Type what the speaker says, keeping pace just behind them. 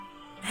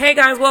Hey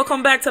guys,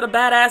 welcome back to the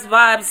Badass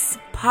Vibes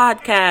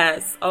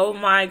podcast. Oh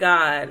my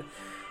God.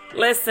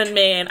 Listen,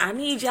 man, I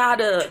need y'all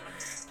to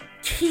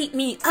keep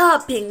me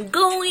up and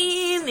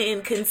going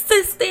and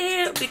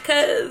consistent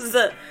because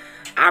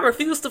I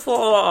refuse to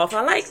fall off.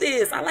 I like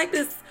this. I like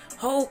this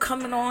whole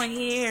coming on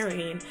here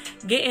and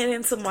getting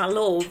into my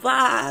little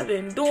vibe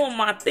and doing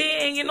my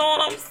thing. You know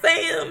what I'm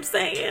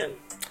saying?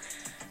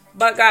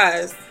 But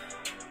guys,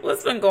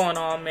 what's been going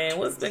on, man?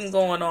 What's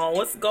going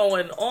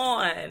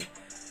on?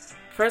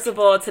 First of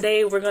all,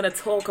 today we're going to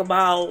talk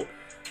about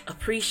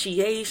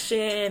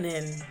appreciation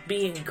and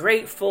being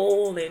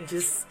grateful and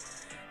just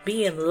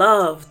being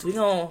loved. We're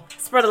going to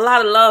spread a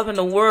lot of love in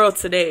the world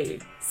today.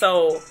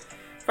 So,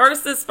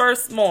 first and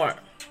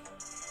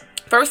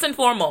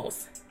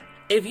foremost,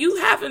 if you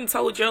haven't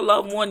told your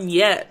loved one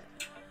yet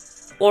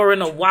or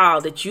in a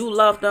while that you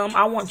love them,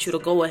 I want you to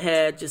go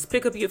ahead, just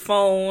pick up your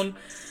phone,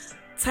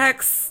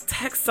 text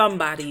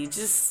somebody,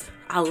 just,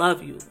 I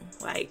love you.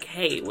 Like,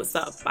 hey, what's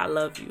up? I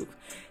love you.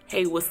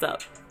 Hey, what's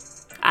up?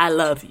 I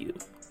love you.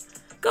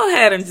 Go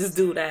ahead and just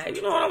do that.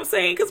 You know what I'm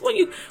saying? Because when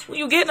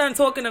you get done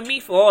talking to me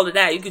for all of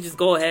that, you could just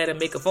go ahead and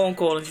make a phone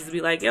call and just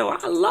be like, yo,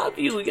 I love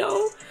you,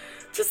 yo.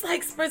 Just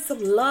like spread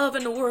some love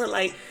in the world.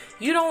 Like,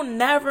 you don't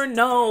never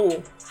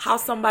know how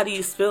somebody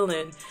is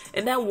feeling.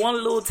 And that one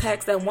little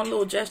text, that one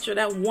little gesture,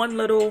 that one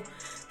little,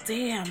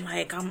 damn,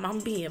 like I'm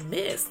being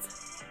missed,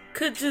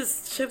 could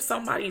just shift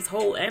somebody's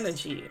whole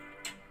energy.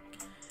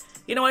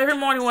 You know, every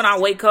morning when I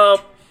wake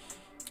up,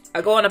 I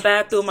go in the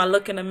bathroom, I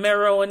look in the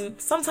mirror, and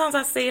sometimes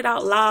I say it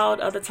out loud.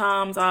 Other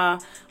times I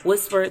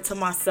whisper it to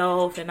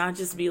myself, and I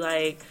just be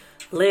like,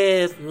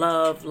 live,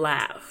 love,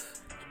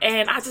 laugh.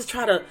 And I just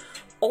try to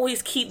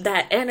always keep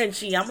that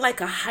energy. I'm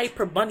like a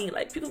hyper bunny.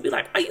 Like, people be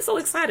like, are you so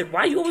excited? Why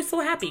are you always so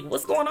happy?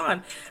 What's going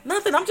on?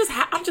 Nothing. I'm just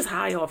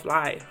high off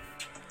life.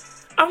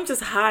 I'm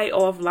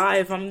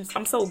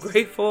so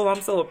grateful.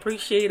 I'm so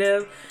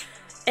appreciative.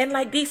 And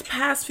like these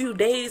past few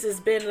days, it's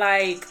been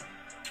like,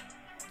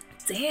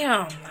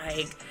 damn,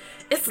 like,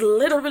 it's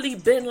literally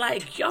been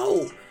like,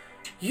 yo,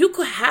 you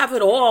could have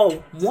it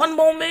all one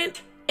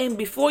moment, and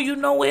before you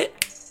know it,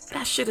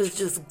 that shit is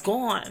just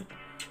gone.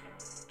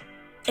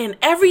 And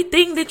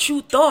everything that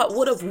you thought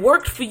would have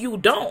worked for you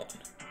don't.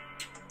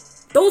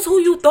 Those who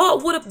you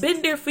thought would have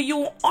been there for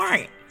you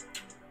aren't.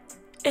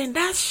 And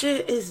that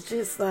shit is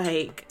just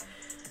like,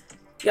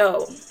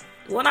 yo,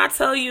 when I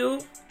tell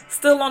you,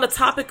 still on the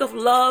topic of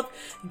love,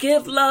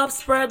 give love,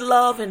 spread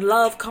love, and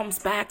love comes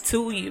back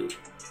to you.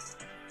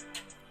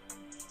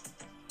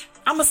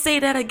 I'm going to say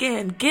that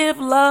again. Give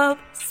love,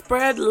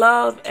 spread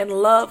love, and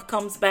love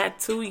comes back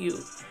to you.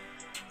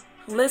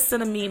 Listen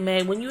to me,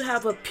 man. When you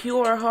have a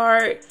pure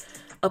heart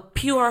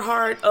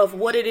of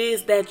what it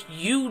is that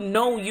you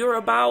know you're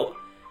about,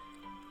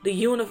 the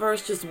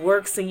universe just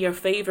works in your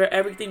favor.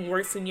 Everything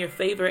works in your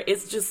favor.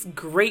 It's just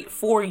great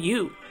for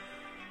you.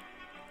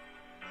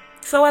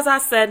 So as I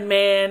said,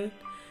 man,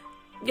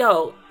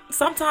 yo,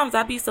 sometimes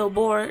I be so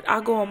bored.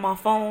 I go on my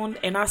phone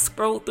and I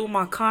scroll through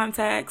my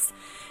contacts.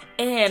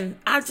 And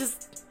I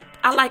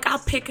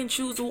pick and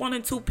choose one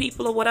and two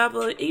people or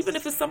whatever. Even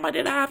if it's somebody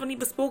that I haven't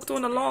even spoke to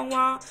in a long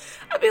while,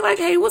 I'd be like,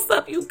 hey, what's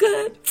up? You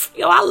good?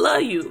 Yo, I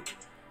love you.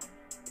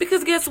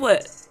 Because guess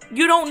what?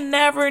 You don't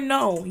never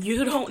know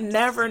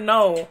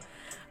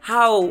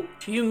how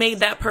you made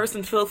that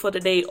person feel for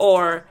the day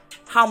or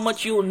how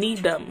much you'll need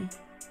them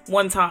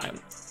one time.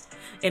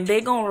 And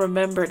they gonna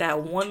remember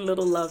that one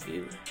little love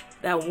you.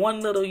 That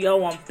one little,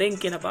 yo, I'm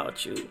thinking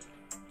about you.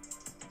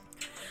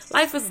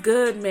 Life is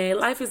good,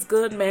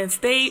 man.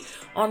 Stay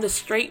on the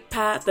straight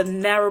path, the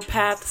narrow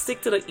path.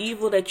 Stick to the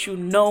evil that you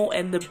know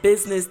and the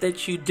business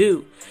that you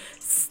do.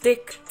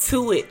 Stick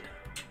to it.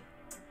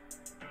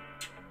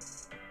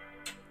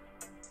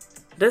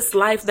 This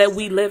life that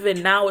we live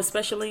in now,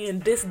 especially in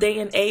this day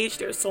and age,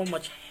 there's so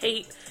much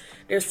hate.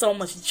 There's so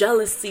much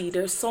jealousy.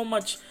 There's so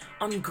much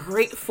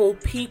ungrateful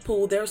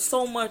people. There's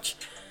so much...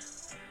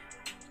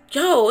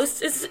 Yo, it's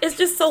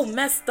just so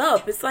messed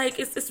up. It's like,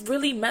 it's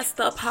really messed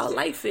up how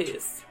life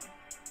is.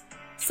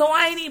 So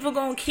I ain't even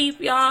gonna keep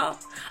y'all.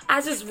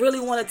 I just really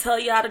want to tell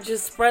y'all to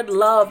just spread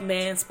love,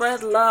 man.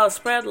 Spread love.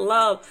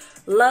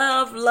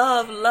 Love,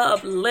 love,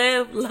 love.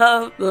 Live,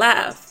 love,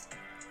 laugh.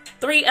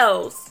 3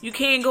 L's. You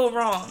can't go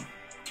wrong.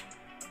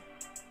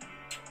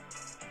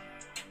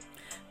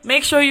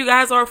 Make sure you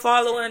guys are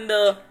following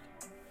the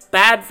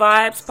Bad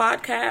Vibes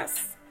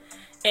podcast.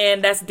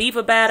 And that's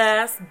Diva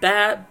Badass,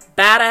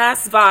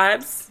 Badass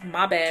Vibes.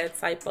 My bad,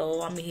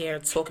 typo. I'm here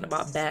talking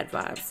about bad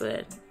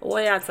vibes.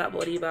 What y'all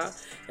talking about?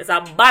 It's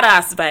a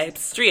badass vibe,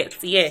 straight,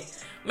 yeah.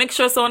 Make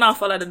sure so now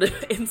follow the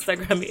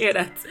Instagram. Hear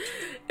that?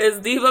 It's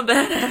Diva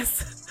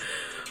Badass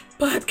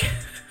Podcast.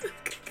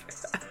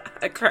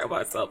 I cracked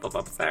myself up.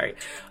 I'm sorry.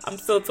 I'm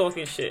still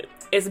talking shit.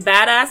 It's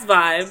Badass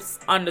Vibes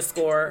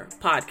 _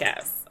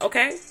 podcast.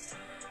 Okay?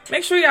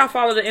 Make sure y'all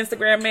follow the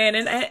Instagram, man.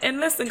 And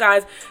listen,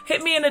 guys,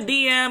 hit me in a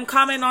DM,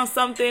 comment on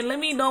something. Let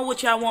me know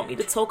what y'all want me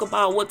to talk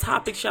about, what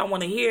topics y'all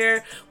want to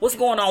hear, what's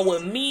going on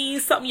with me.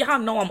 Something y'all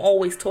know I'm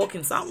always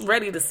talking, so I'm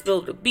ready to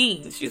spill the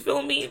beans. You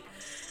feel me?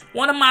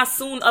 One of my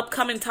soon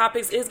upcoming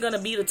topics is going to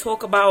be to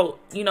talk about,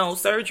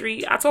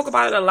 surgery. I talk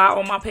about it a lot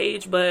on my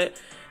page, but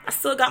I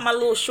still got my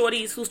little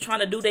shorties who's trying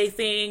to do their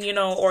thing,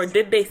 or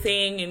did their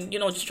thing, and,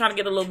 just trying to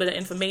get a little bit of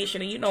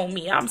information. And you know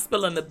me, I'm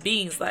spilling the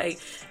beans. Like,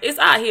 it's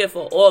out here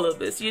for all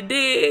of us. You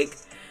dig?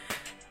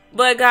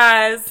 But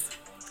guys,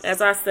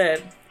 as I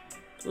said,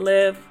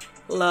 live,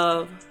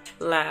 love,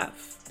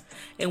 laugh.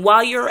 And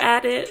while you're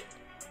at it,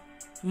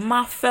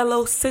 my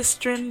fellow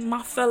sistren,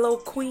 my fellow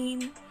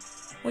queen,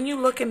 when you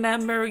look in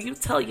that mirror, you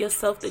tell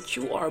yourself that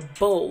you are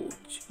bold,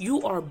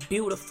 you are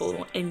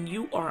beautiful, and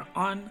you are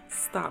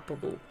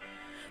unstoppable.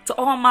 To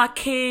all my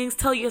kings,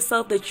 tell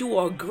yourself that you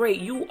are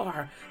great. You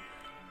are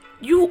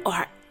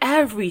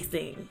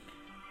everything.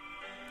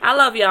 I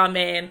love y'all,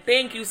 man.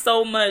 Thank you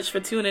so much for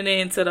tuning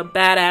in to the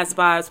Badass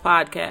Vibes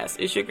podcast.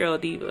 It's your girl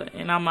Diva,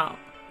 and I'm out.